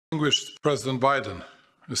Distinguished President Biden,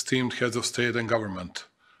 esteemed heads of state and government,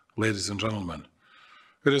 ladies and gentlemen,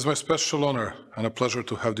 it is my special honor and a pleasure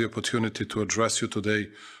to have the opportunity to address you today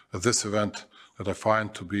at this event that I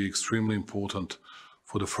find to be extremely important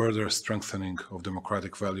for the further strengthening of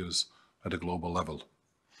democratic values at a global level.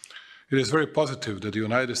 It is very positive that the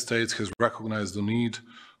United States has recognized the need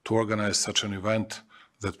to organize such an event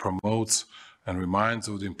that promotes and reminds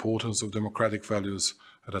of the importance of democratic values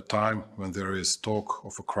at a time when there is talk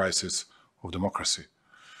of a crisis of democracy.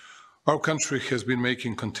 Our country has been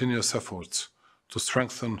making continuous efforts to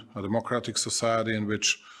strengthen a democratic society in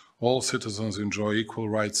which all citizens enjoy equal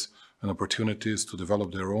rights and opportunities to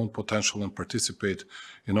develop their own potential and participate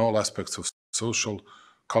in all aspects of social,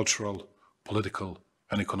 cultural, political,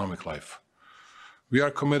 and economic life. We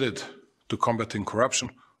are committed to combating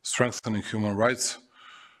corruption, strengthening human rights,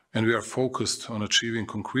 and we are focused on achieving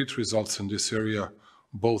concrete results in this area,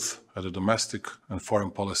 both at the domestic and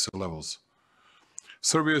foreign policy levels.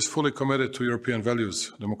 Serbia is fully committed to European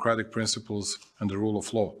values, democratic principles, and the rule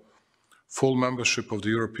of law. Full membership of the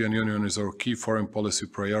European Union is our key foreign policy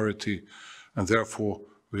priority, and therefore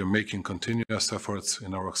we are making continuous efforts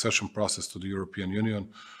in our accession process to the European Union,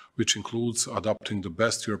 which includes adopting the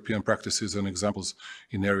best European practices and examples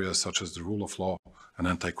in areas such as the rule of law and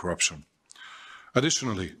anti-corruption.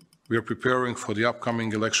 Additionally, we are preparing for the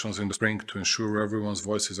upcoming elections in the spring to ensure everyone's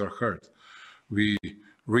voices are heard. We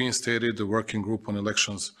reinstated the working group on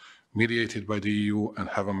elections mediated by the EU and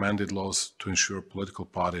have amended laws to ensure political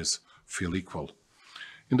parties feel equal.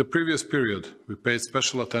 In the previous period, we paid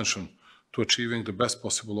special attention to achieving the best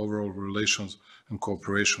possible overall relations and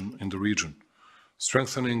cooperation in the region.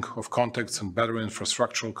 Strengthening of contacts and better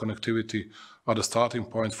infrastructural connectivity are the starting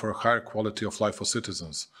point for a higher quality of life for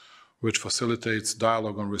citizens, which facilitates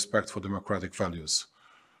dialogue and respect for democratic values.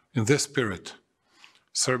 In this spirit,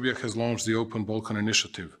 Serbia has launched the Open Balkan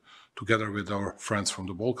Initiative, together with our friends from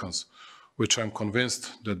the Balkans, which I am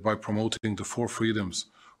convinced that by promoting the four freedoms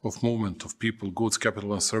of movement of people, goods,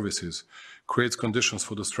 capital and services, creates conditions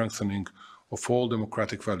for the strengthening of all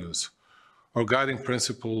democratic values. Our guiding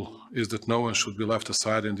principle is that no one should be left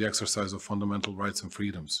aside in the exercise of fundamental rights and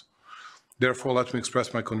freedoms. Therefore, let me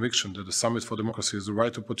express my conviction that the Summit for Democracy is the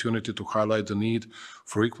right opportunity to highlight the need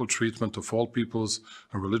for equal treatment of all peoples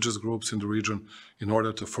and religious groups in the region in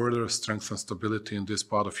order to further strengthen stability in this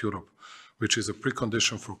part of Europe, which is a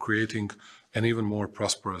precondition for creating an even more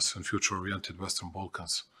prosperous and future-oriented Western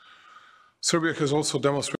Balkans. Serbia has also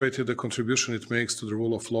demonstrated the contribution it makes to the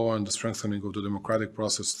rule of law and the strengthening of the democratic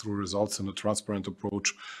process through results and a transparent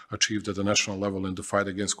approach achieved at the national level in the fight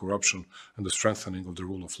against corruption and the strengthening of the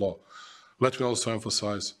rule of law. Let me also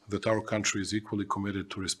emphasize that our country is equally committed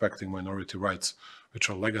to respecting minority rights, which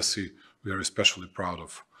are a legacy we are especially proud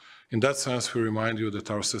of. In that sense, we remind you that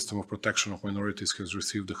our system of protection of minorities has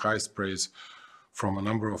received the highest praise from a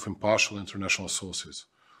number of impartial international sources.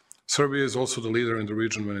 Serbia is also the leader in the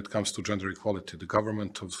region when it comes to gender equality. The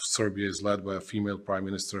government of Serbia is led by a female prime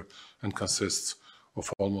minister and consists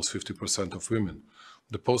of almost 50% of women.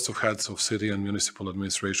 The posts of heads of city and municipal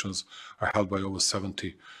administrations are held by over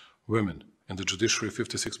 70 women. In the judiciary,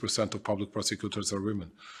 56% of public prosecutors are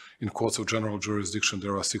women. In courts of general jurisdiction,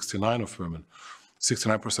 there are 69% of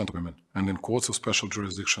women, and in courts of special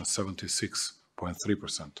jurisdiction,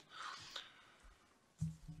 76.3%.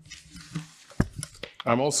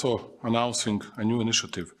 I'm also announcing a new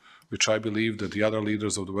initiative, which I believe that the other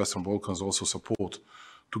leaders of the Western Balkans also support.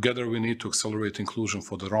 Together, we need to accelerate inclusion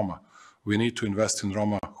for the Roma. We need to invest in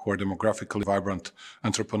Roma who are demographically vibrant,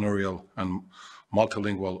 entrepreneurial, and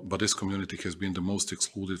multilingual, but this community has been the most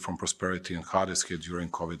excluded from prosperity and hardest hit during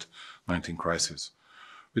COVID-19 crisis.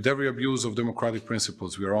 With every abuse of democratic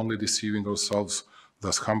principles, we are only deceiving ourselves,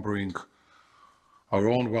 thus hampering our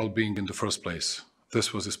own well-being in the first place.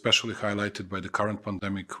 This was especially highlighted by the current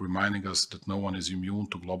pandemic, reminding us that no one is immune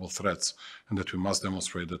to global threats and that we must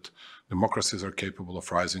demonstrate that democracies are capable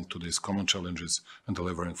of rising to these common challenges and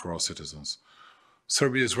delivering for our citizens.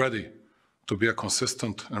 Serbia is ready to be a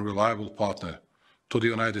consistent and reliable partner to the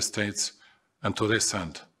United States and to this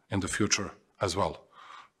end in the future as well.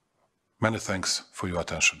 Many thanks for your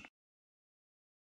attention.